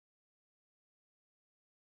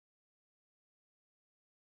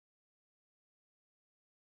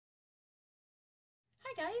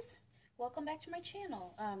Hi guys, welcome back to my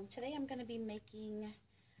channel. Today I'm going to be making,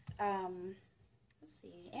 let's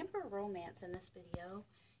see, Amber Romance in this video.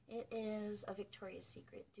 It is a Victoria's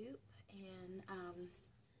Secret dupe, and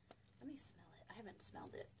let me smell it. I haven't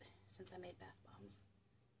smelled it since I made bath bombs.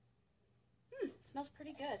 It smells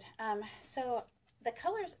pretty good. So the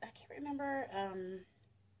colors, I can't remember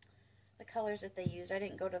the colors that they used. I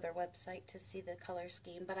didn't go to their website to see the color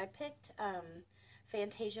scheme, but I picked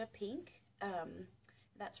Fantasia Pink.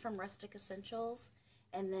 That's from Rustic Essentials.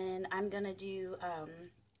 And then I'm going to do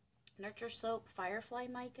Nurture Soap Firefly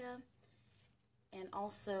Mica, and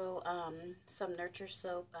also some Nurture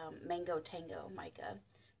Soap Mango Tango Mica,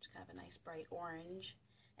 which is kind of a nice bright orange.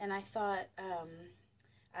 And I thought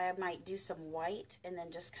I might do some white and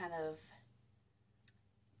then just kind of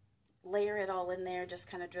layer it all in there, just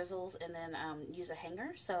kind of drizzles, and then use a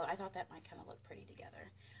hanger. So I thought that might kind of look pretty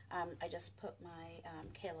together. I just put my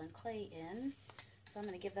kaolin clay in, so I'm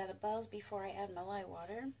going to give that a buzz before I add my lye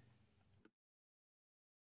water.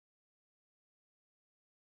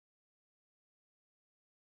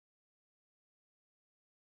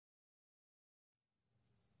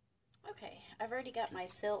 Okay, I've already got my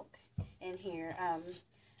silk in here.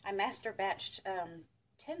 I master batched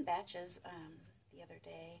 10 batches the other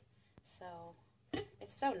day, so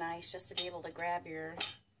it's so nice just to be able to grab your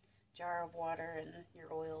jar of water and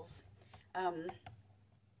your oils.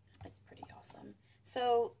 It's pretty awesome.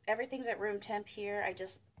 So everything's at room temp here. I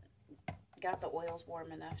just got the oils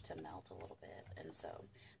warm enough to melt a little bit, and so I'm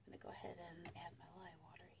going to go ahead and add my lye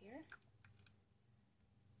water here.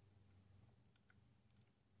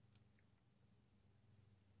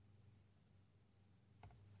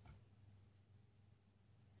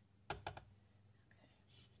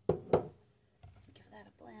 Okay. Give that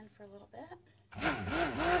a blend for a little bit.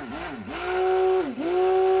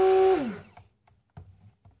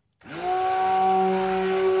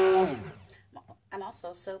 I'm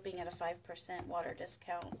also soaping at a 5% water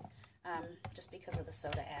discount, just because of the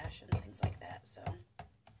soda ash and things like that. So,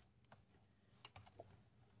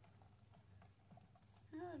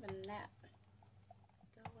 oh, the gnat,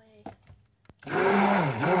 go away.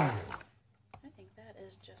 I think that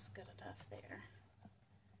is just good enough there.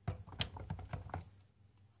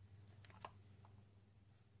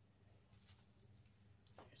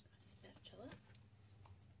 So there's my spatula.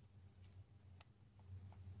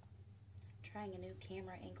 Trying a new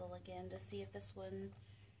camera angle again to see if this one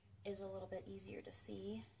is a little bit easier to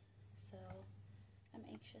see. So I'm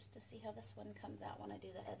anxious to see how this one comes out when I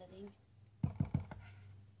do the editing.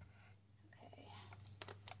 Okay,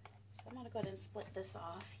 so I'm going to go ahead and split this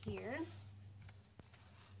off here.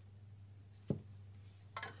 I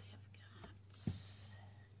have got,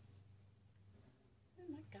 oh,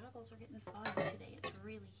 my goggles are getting foggy today. It's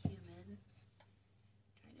really humid.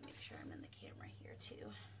 Trying to make sure I'm in the camera here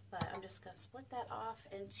too. But I'm just going to split that off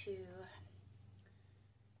into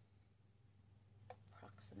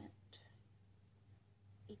approximate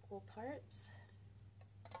equal parts.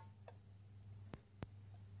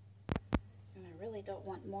 And I really don't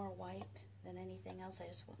want more white than anything else. I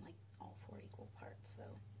just want like all 4 equal parts. So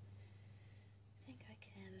I think I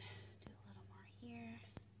can do a little more here.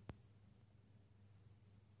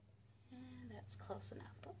 And that's close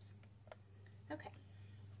enough. Oops. Okay.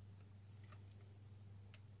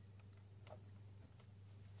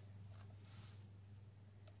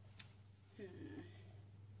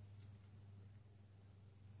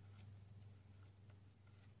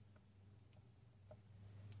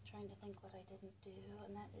 Trying to think what I didn't do,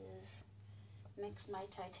 and that is mix my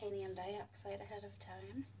titanium dioxide ahead of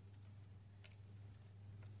time.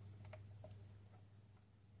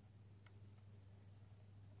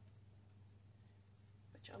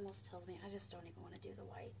 Which almost tells me I just don't even want to do the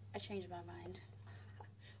white. I changed my mind.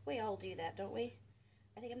 We all do that, don't we?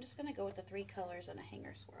 I think I'm just going to go with the 3 colors and a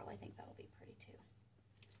hanger swirl. I think that'll be pretty too.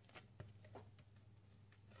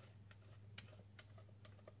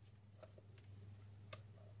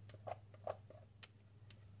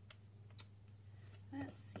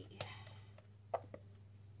 Let's see.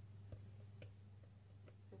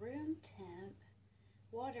 Room temp,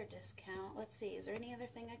 water discount. Let's see, is there any other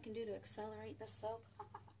thing I can do to accelerate the soap?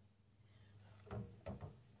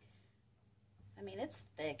 I mean, it's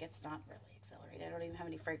thick. It's not really accelerated. I don't even have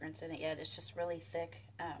any fragrance in it yet. It's just really thick.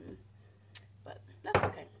 But that's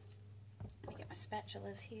okay. Let me get my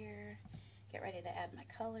spatulas here. Get ready to add my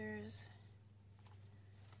colors.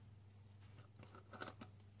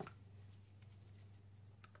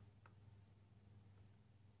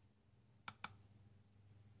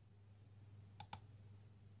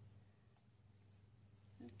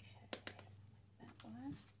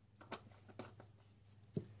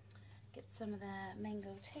 some of that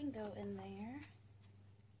Mango Tango in there.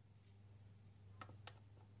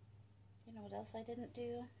 You know what else I didn't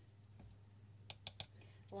do?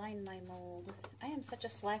 Line my mold. I am such a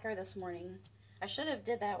slacker this morning. I should have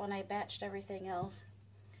did that when I batched everything else.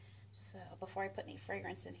 So before I put any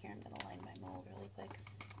fragrance in here, I'm going to line my mold really quick.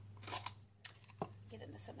 Get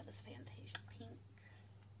into some of this Fantasia pink.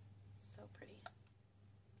 So pretty.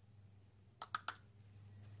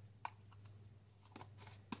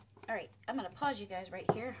 Alright, I'm going to pause you guys right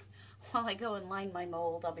here while I go and line my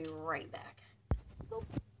mold. I'll be right back. Boop.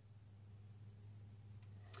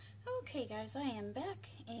 Okay guys, I am back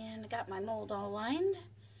and got my mold all lined.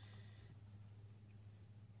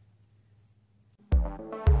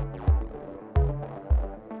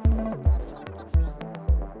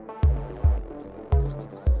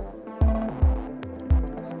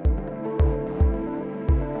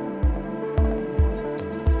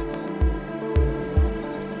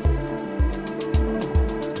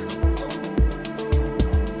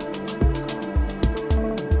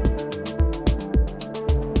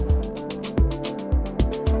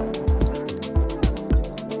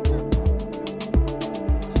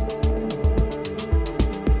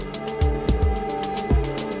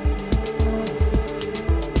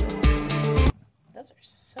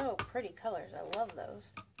 Pretty colors. I love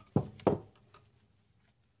those.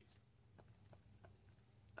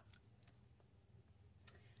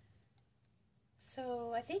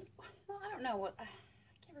 So I think, well, I don't know what, I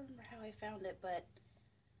can't remember how I found it, but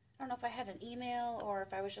I don't know if I had an email or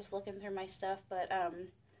if I was just looking through my stuff, but I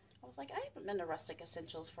was like, I haven't been to Rustic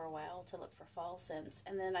Essentials for a while to look for fall scents,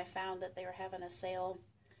 and then I found that they were having a sale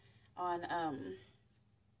on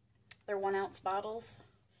their 1 ounce bottles,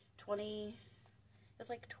 it's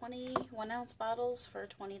like 21 ounce bottles for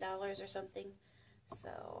 $20 or something.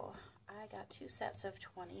 So I got 2 sets of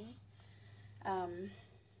 20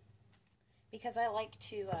 because I like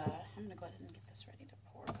to, I'm going to go ahead and get this ready to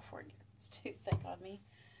pour before it gets too thick on me.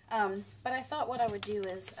 But I thought what I would do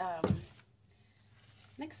is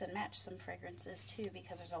mix and match some fragrances too,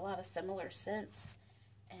 because there's a lot of similar scents.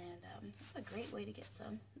 And it's a great way to get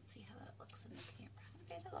some. Let's see how that looks in the camera.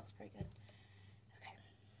 Okay, that looks pretty good.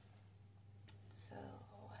 So,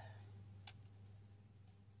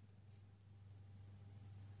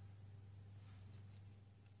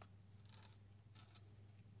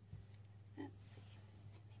 let's see,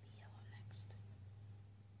 maybe yellow next.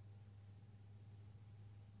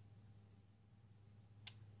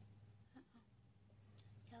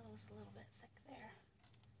 Yellow's a little bit thick there.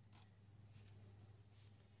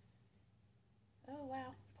 Oh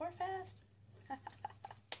wow, pour fast.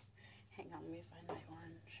 Hang on, let me find my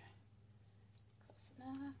orange.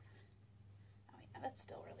 Enough. Oh yeah, that's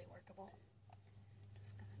still really workable.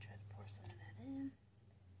 Just gonna try to pour some of that in.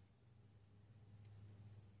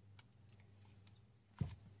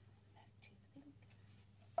 Back to the pink.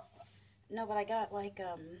 No, but I got like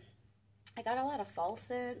I got a lot of fall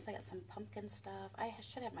scents. I got some pumpkin stuff. I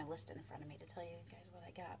should have my list in front of me to tell you guys what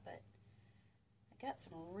I got, but I got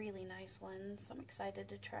some really nice ones. I'm excited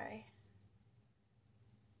to try.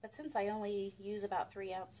 But since I only use about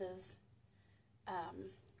 3 ounces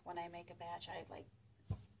when I make a batch, I like,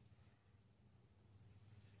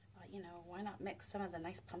 you know, why not mix some of the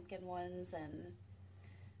nice pumpkin ones, and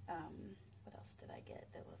what else did I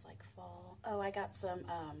get that was like fall? Oh, I got some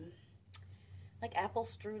like apple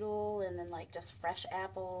strudel, and then like just fresh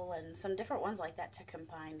apple, and some different ones like that to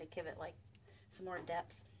combine to give it like some more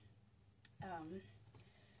depth.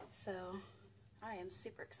 So I am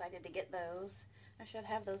super excited to get those. I should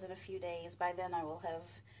have those in a few days. By then I will have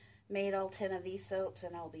made all 10 of these soaps,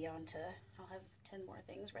 and I'll have 10 more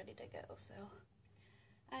things ready to go. So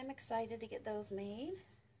I'm excited to get those made.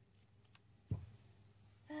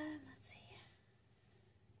 Let's see.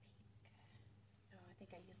 Pink. Oh, I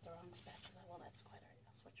think I used the wrong spatula. Well, that's quite alright.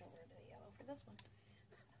 I'll switch over to the yellow for this one.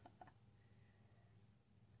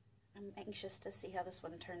 I'm anxious to see how this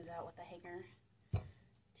one turns out with the hanger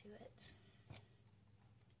to it.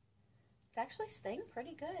 It's actually staying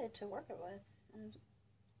pretty good to work it with.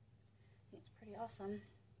 It's pretty awesome.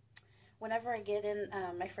 Whenever I get in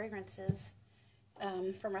my fragrances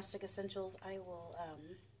from Rustic Essentials, I will,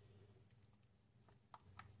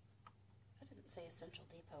 I didn't say Essential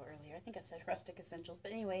Depot earlier. I think I said Rustic Essentials.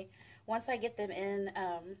 But anyway, once I get them in,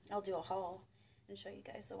 I'll do a haul and show you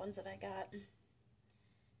guys the ones that I got.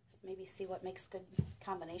 Maybe see what makes good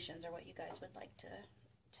combinations, or what you guys would like to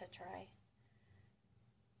try.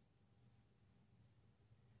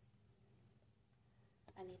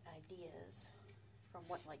 I need ideas from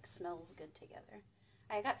what like smells good together.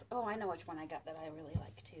 I know which one I got that I really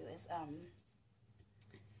like too, is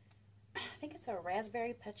think it's a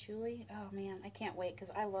raspberry patchouli. Oh man, I can't wait because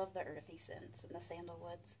I love the earthy scents and the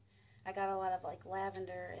sandalwoods. I got a lot of like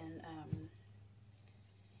lavender and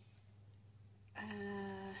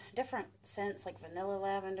different scents like vanilla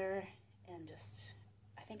lavender and just,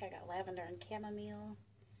 I think I got lavender and chamomile.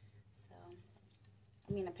 So,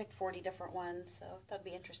 I mean, I picked 40 different ones, so that'd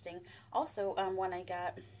be interesting. Also, one I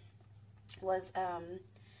got was,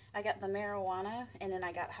 I got the marijuana and then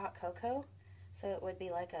I got hot cocoa. So it would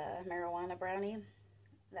be like a marijuana brownie.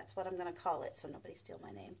 That's what I'm going to call it, so nobody steal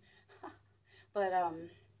my name. But,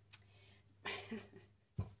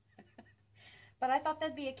 but I thought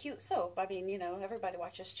that'd be a cute soap. I mean, you know, everybody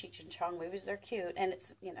watches Cheech and Chong movies. They're cute. And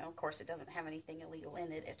it's, you know, of course it doesn't have anything illegal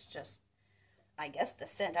in it. It's just, I guess, the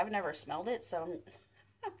scent. I've never smelled it, so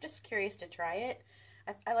I'm just curious to try it.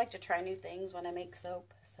 I like to try new things when I make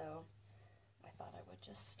soap, so I thought I would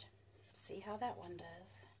just see how that one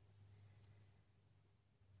does.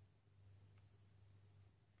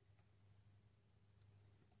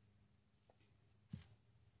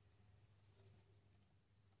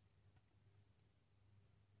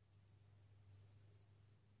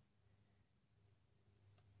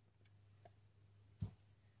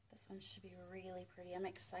 This one should be really pretty. I'm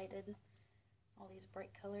excited. All these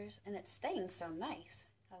bright colors. And it's staying so nice.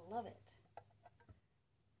 I love it.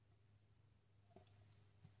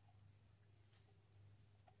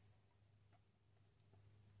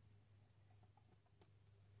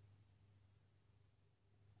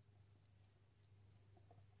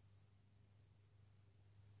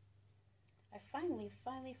 I finally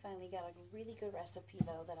got a really good recipe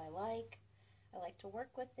though that I like. I like to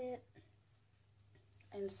work with it.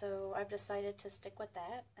 And so I've decided to stick with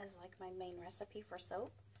that as like my main recipe for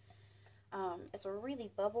soap. It's a really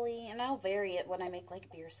bubbly, and I'll vary it when I make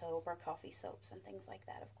like beer soap or coffee soaps and things like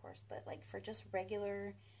that, of course. But like for just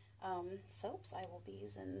regular soaps, I will be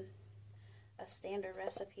using a standard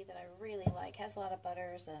recipe that I really like. Has a lot of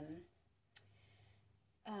butters and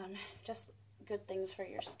just good things for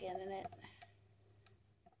your skin in it.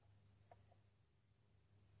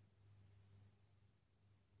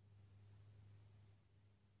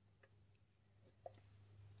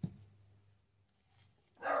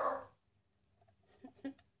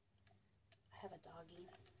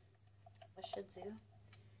 A Shih Tzu,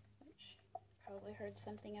 which probably heard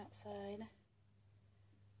something outside. I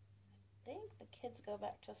think the kids go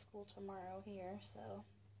back to school tomorrow here, so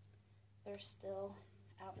they're still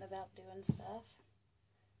out and about doing stuff.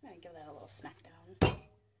 I'm going to give that a little smack down.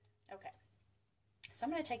 Okay, so I'm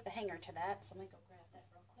going to take the hanger to that, so I'm going to go grab that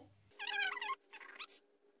real quick.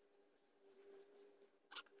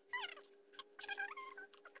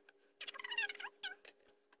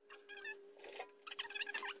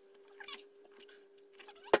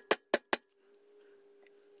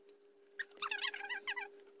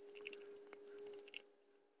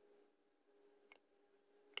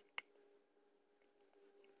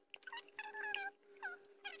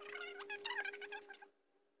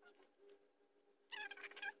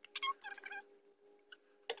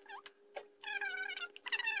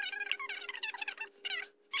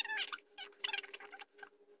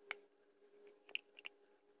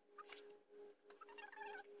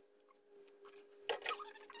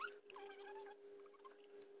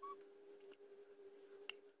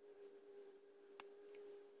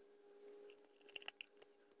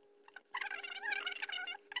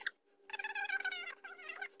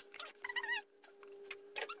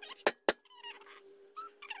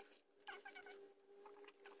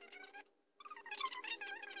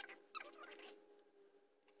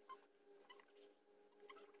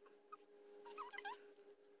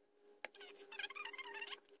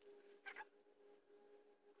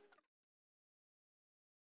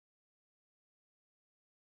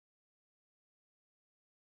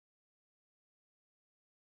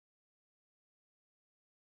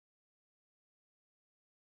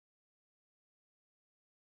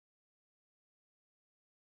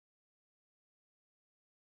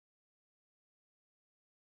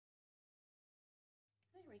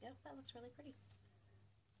 There we go. That looks really pretty.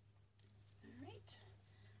 All right.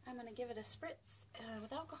 I'm going to give it a spritz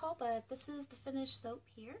with alcohol, but this is the finished soap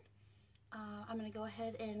here. I'm going to go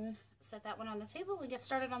ahead and set that one on the table and get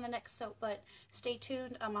started on the next soap, but stay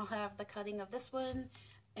tuned. I'll have the cutting of this one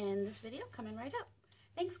in this video coming right up.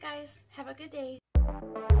 Thanks, guys. Have a good day.